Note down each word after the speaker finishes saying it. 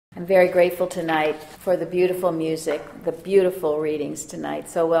I'm very grateful tonight for the beautiful music, the beautiful readings tonight,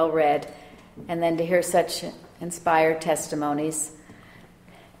 so well read, and then to hear such inspired testimonies.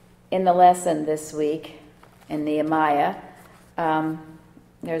 In the lesson this week in Nehemiah,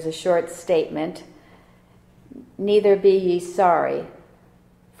 there's a short statement, "Neither be ye sorry,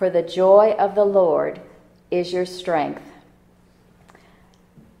 for the joy of the Lord is your strength."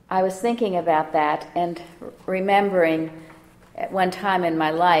 I was thinking about that and remembering at one time in my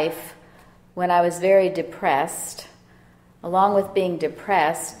life when I was very depressed. Along with being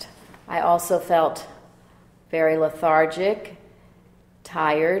depressed, I also felt very lethargic,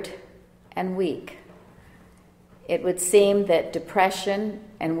 tired, and weak. It would seem that depression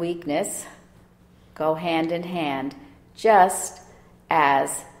and weakness go hand in hand, just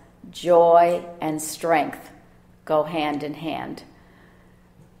as joy and strength go hand in hand.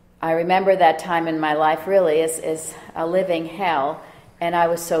 I remember that time in my life really as a living hell, and I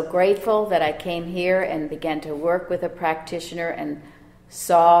was so grateful that I came here and began to work with a practitioner and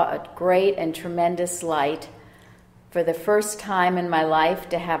saw a great and tremendous light. For the first time in my life,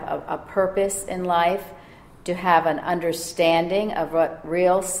 to have a purpose in life, to have an understanding of what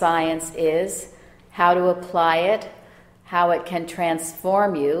real science is, how to apply it, how it can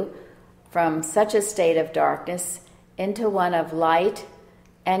transform you from such a state of darkness into one of light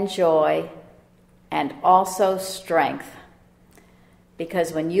and joy and also strength.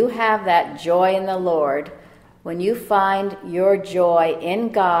 Because when you have that joy in the Lord, when you find your joy in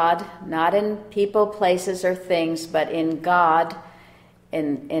God, not in people, places, or things, but in God,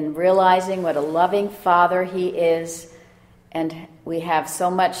 in realizing what a loving Father He is, and we have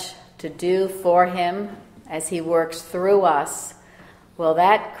so much to do for Him as He works through us, well,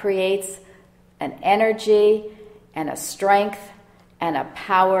 that creates an energy and a strength and a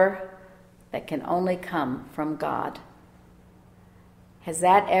power that can only come from God. Has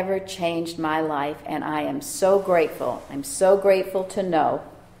that ever changed my life? And I am so grateful. I'm so grateful to know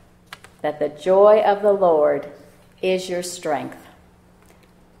that the joy of the Lord is your strength.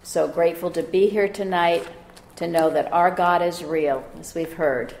 So grateful to be here tonight, to know that our God is real, as we've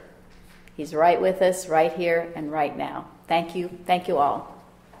heard. He's right with us, right here and right now. Thank you. Thank you all.